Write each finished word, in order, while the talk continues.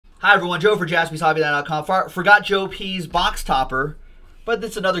Hi everyone, Joe for JaspysHobbyland.com. Forgot Joe P's box topper, but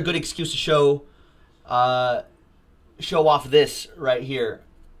it's another good excuse to show off this right here.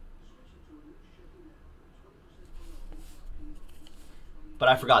 But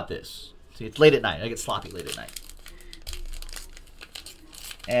I forgot this. See, it's late at night. I get sloppy late at night.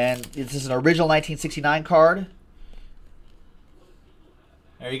 And this is an original 1969 card.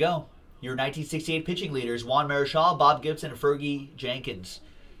 There you go. Your 1968 pitching leaders, Juan Marichal, Bob Gibson, and Fergie Jenkins,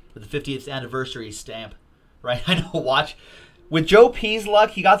 with the 50th anniversary stamp. Right? I know. Watch. With Joe P's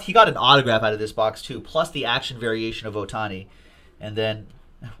luck, he got an autograph out of this box too, plus the action variation of Ohtani. And then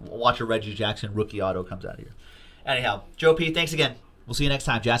watch a Reggie Jackson rookie auto comes out of here. Anyhow, Joe P, thanks again. We'll see you next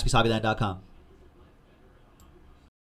time. JaspysHobbyland.com.